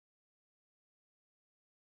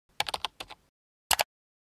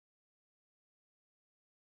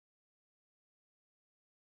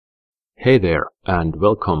Hey there, and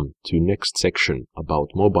welcome to next section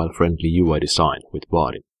about mobile-friendly UI design with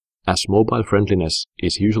Vaadin. As mobile friendliness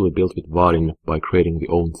is usually built with Vaadin by creating the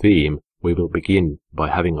own theme, we will begin by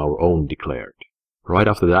having our own declared. Right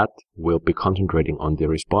after that, we'll be concentrating on the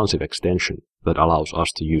responsive extension that allows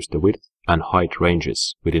us to use the width and height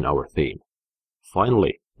ranges within our theme.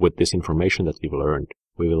 Finally, with this information that we've learned,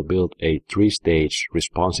 we will build a 3-stage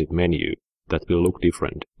responsive menu that will look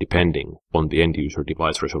different depending on the end-user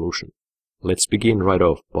device resolution. Let's begin right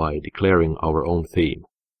off by declaring our own theme.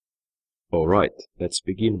 Alright, let's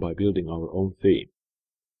begin by building our own theme.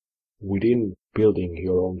 Within building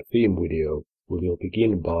your own theme video, we will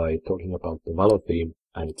begin by talking about the Valo theme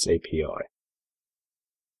and its API.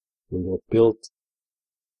 We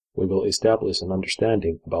will establish an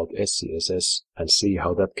understanding about SCSS and see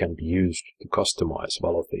how that can be used to customize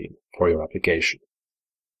Valo theme for your application.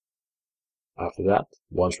 After that,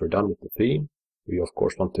 once we're done with the theme, we of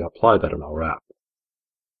course want to apply that on our app.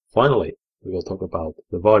 Finally, we will talk about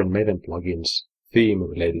the Vaadin Maven plugin's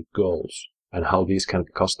theme-related goals and how these can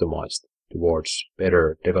be customized towards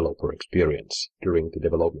better developer experience during the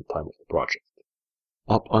development time of the project.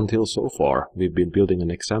 Up until so far, we've been building an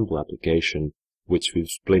example application which we've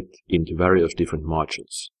split into various different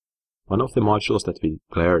modules. One of the modules that we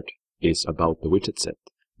declared is about the widget set,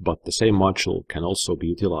 but the same module can also be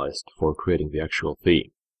utilized for creating the actual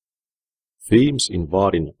theme. Themes in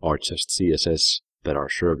Vaadin are just CSS that are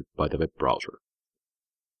served by the web browser.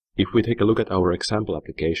 If we take a look at our example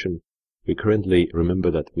application, we currently remember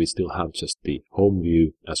that we still have just the home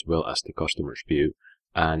view as well as the customer's view,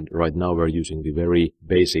 and right now we're using the very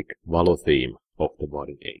basic Valo theme of the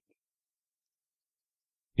Vaadin 8.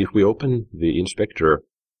 If we open the inspector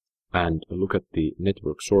and look at the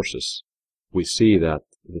network sources, we see that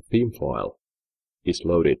the theme file is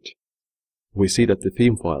loaded.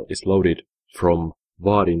 From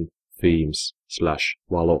Vaadin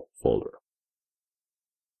themes/Valo folder.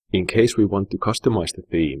 In case we want to customize the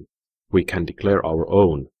theme, we can declare our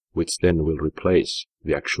own, which then will replace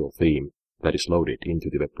the actual theme that is loaded into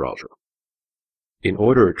the web browser. In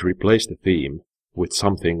order to replace the theme with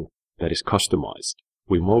something that is customized,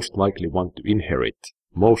 we most likely want to inherit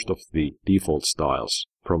most of the default styles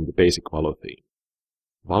from the basic Valo theme.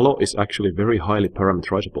 Valo is actually a very highly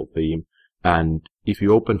parameterizable theme, and if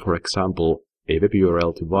you open, for example, a web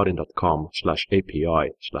URL to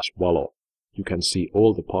vaadin.com/API/Valo, you can see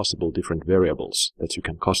all the possible different variables that you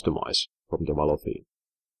can customize from the Valo theme.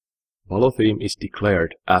 Valo theme is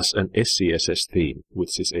declared as an SCSS theme,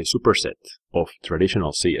 which is a superset of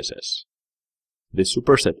traditional CSS. This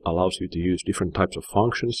superset allows you to use different types of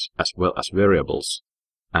functions as well as variables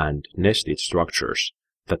and nested structures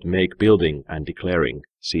that make building and declaring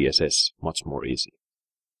CSS much more easy.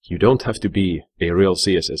 You don't have to be a real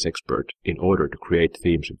CSS expert in order to create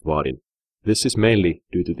themes with Vaadin. This is mainly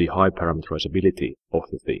due to the high parameterizability of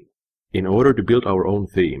the theme. In order to build our own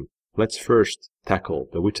theme, let's first tackle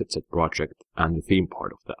the widget set project and the theme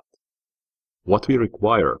part of that. What we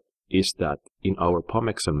require is that in our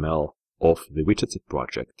POM.xml of the widget set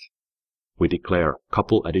project, we declare a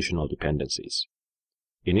couple additional dependencies.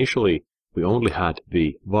 Initially, we only had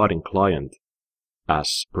the Vaadin client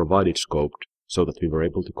as provided scoped, so that we were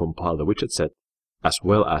able to compile the widget set as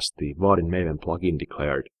well as the Vaadin Maven plugin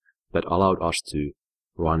declared that allowed us to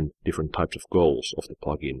run different types of goals of the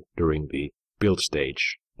plugin during the build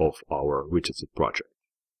stage of our widget set project.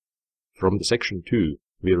 From the section 2,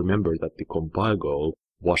 we remember that the compile goal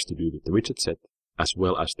was to do with the widget set as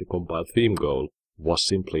well as the compile theme goal was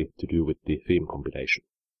simply to do with the theme compilation.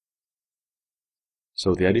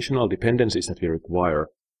 So the additional dependencies that we require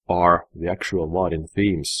are the actual Vaadin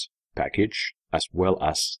themes package as well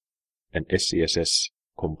as an SCSS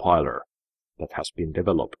compiler that has been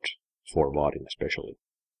developed for Vaadin especially.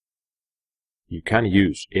 You can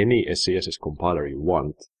use any SCSS compiler you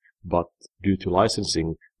want, but due to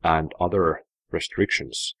licensing and other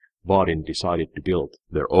restrictions, Vaadin decided to build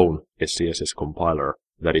their own SCSS compiler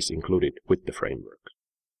that is included with the framework.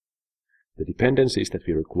 The dependencies that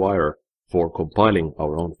we require for compiling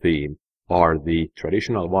our own theme are the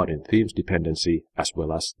traditional Vaadin themes dependency as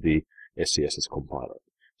well as the SCSS compiler.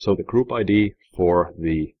 So the group ID for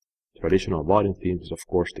the traditional Vaadin themes is of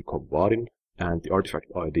course the comp Vaadin, and the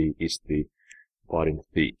artifact ID is the Vaadin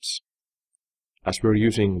themes. As we're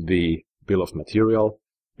using the bill of material,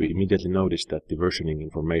 we immediately notice that the versioning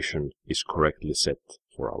information is correctly set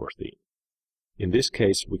for our theme. In this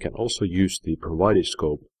case, we can also use the provided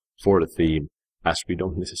scope for the theme, as we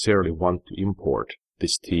don't necessarily want to import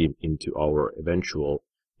this theme into our eventual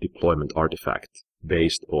deployment artifact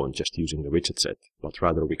based on just using the widget set, but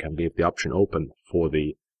rather we can leave the option open for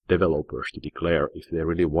the developers to declare if they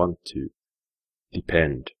really want to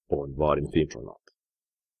depend on Vaadin themes or not.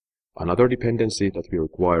 Another dependency that we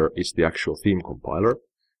require is the actual theme compiler.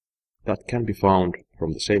 That can be found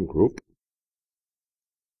from the same group,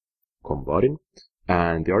 Vaadin,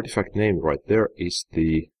 and the artifact name right there is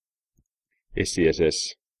the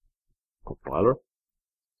SCSS compiler,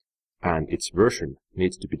 and its version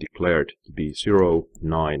needs to be declared to be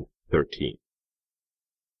 0913.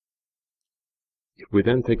 If we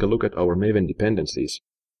then take a look at our Maven dependencies,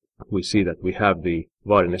 we see that we have the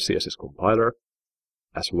Vaadin SCSS compiler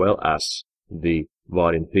as well as the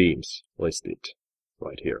Vaadin themes listed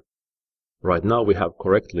right here. Right now we have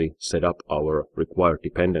correctly set up our required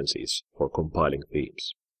dependencies for compiling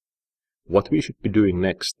themes. What we should be doing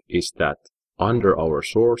next is that under our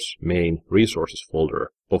source main resources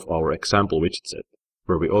folder of our example widget set,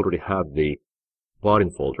 where we already have the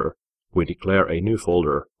Vaadin folder, we declare a new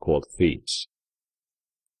folder called themes.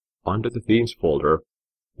 Under the themes folder,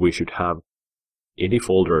 we should have any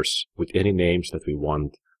folders with any names that we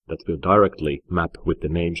want that will directly map with the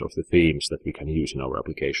names of the themes that we can use in our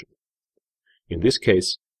application. In this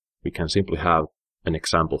case, we can simply have an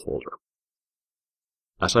example folder.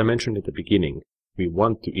 As I mentioned at the beginning, we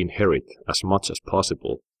want to inherit as much as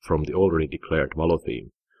possible from the already declared Valo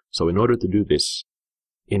theme. So in order to do this,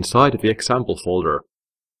 inside the example folder,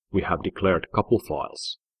 we have declared a couple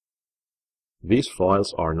files. These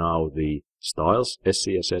files are now the styles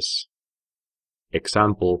SCSS,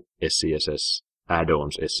 example SCSS,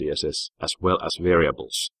 add-ons SCSS, as well as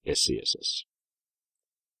variables SCSS.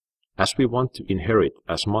 As we want to inherit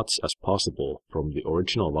as much as possible from the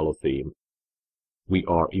original Valo theme, we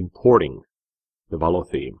are importing the Valo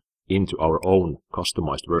theme into our own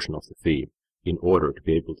customized version of the theme in order to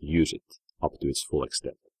be able to use it up to its full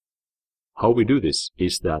extent. How we do this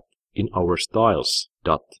is that in our styles.scss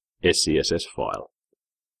file,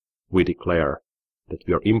 we declare that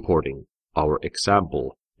we are importing our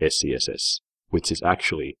example SCSS, which is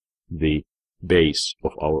actually the base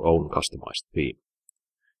of our own customized theme.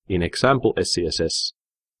 In example SCSS,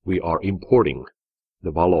 we are importing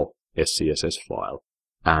the Valo SCSS file,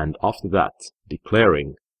 and after that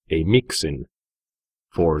declaring a mixin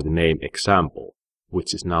for the name example,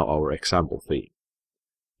 which is now our example theme.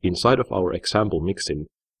 Inside of our example mixin,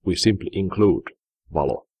 we simply include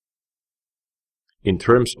Valo. In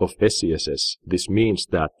terms of SCSS, this means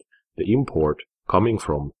that the import coming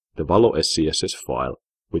from the Valo SCSS file,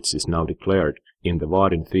 which is now declared in the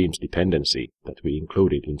Vaadin themes dependency that we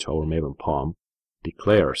included into our Maven POM,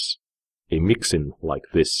 declares a mixin like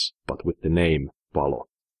this, but with the name Valo.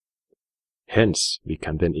 Hence, we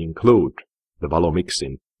can then include the Valo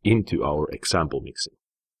mixin into our example mixin.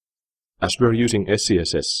 As we're using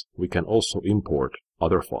SCSS, we can also import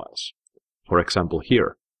other files. For example,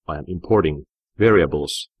 here I am importing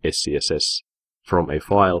variables SCSS from a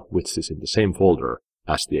file which is in the same folder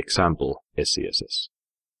as the example SCSS.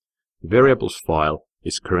 The variables file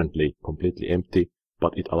is currently completely empty,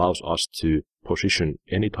 but it allows us to position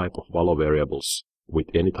any type of Valo variables with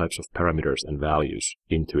any types of parameters and values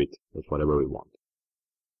into it with whatever we want.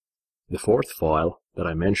 The fourth file that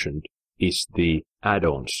I mentioned is the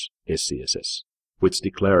add-ons SCSS, which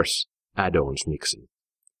declares add-ons mixin.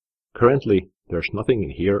 Currently, there's nothing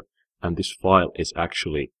in here, and this file is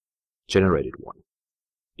actually generated one.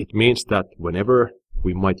 It means that whenever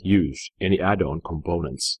we might use any add-on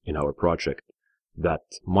components in our project that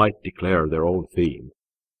might declare their own theme,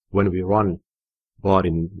 when we run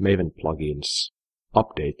Vaadin Maven plugins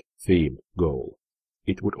update theme goal,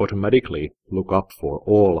 it would automatically look up for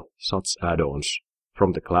all such add-ons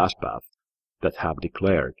from the class path that have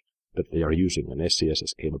declared that they are using an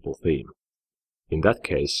SCSS capable theme. In that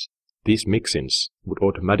case, these mixins would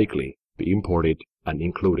automatically be imported and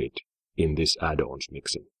included in this add-ons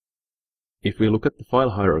mixin. If we look at the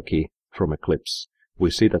file hierarchy from Eclipse, we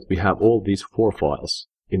see that we have all these four files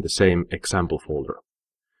in the same example folder.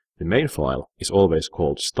 The main file is always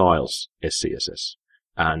called styles SCSS,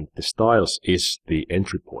 and the styles is the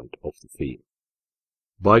entry point of the theme.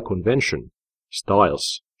 By convention,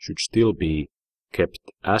 styles should still be kept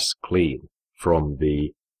as clean from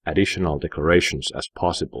the additional declarations as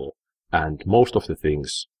possible, and most of the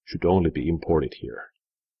things should only be imported here.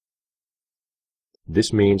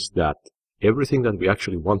 This means that everything that we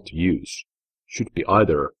actually want to use should be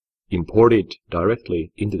either imported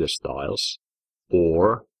directly into the styles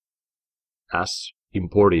or as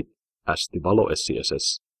imported as the Valo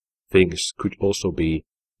SCSS, things could also be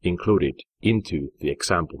included into the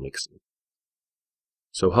example mixin.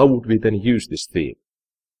 So how would we then use this theme?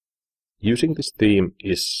 Using this theme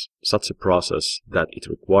is such a process that it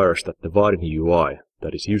requires that the Vaadin UI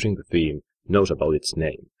that is using the theme knows about its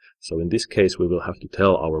name. So in this case, we will have to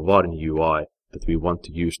tell our Vaadin UI that we want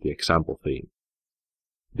to use the example theme.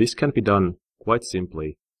 This can be done quite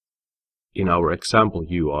simply in our example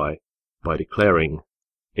UI by declaring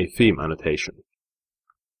a theme annotation.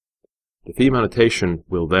 The theme annotation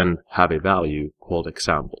will then have a value called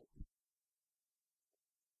example.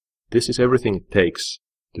 This is everything it takes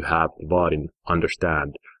to have Vaadin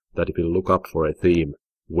understand that it will look up for a theme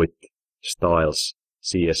with styles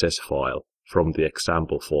CSS file from the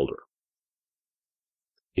example folder.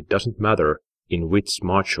 It doesn't matter in which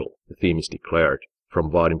module the theme is declared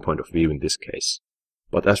from Vaadin point of view in this case.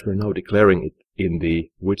 But as we're now declaring it in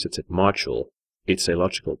the Widget module, it's a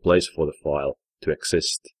logical place for the file to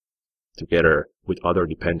exist together with other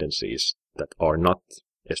dependencies that are not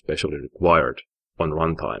especially required on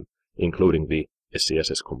runtime, including the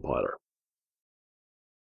SCSS compiler.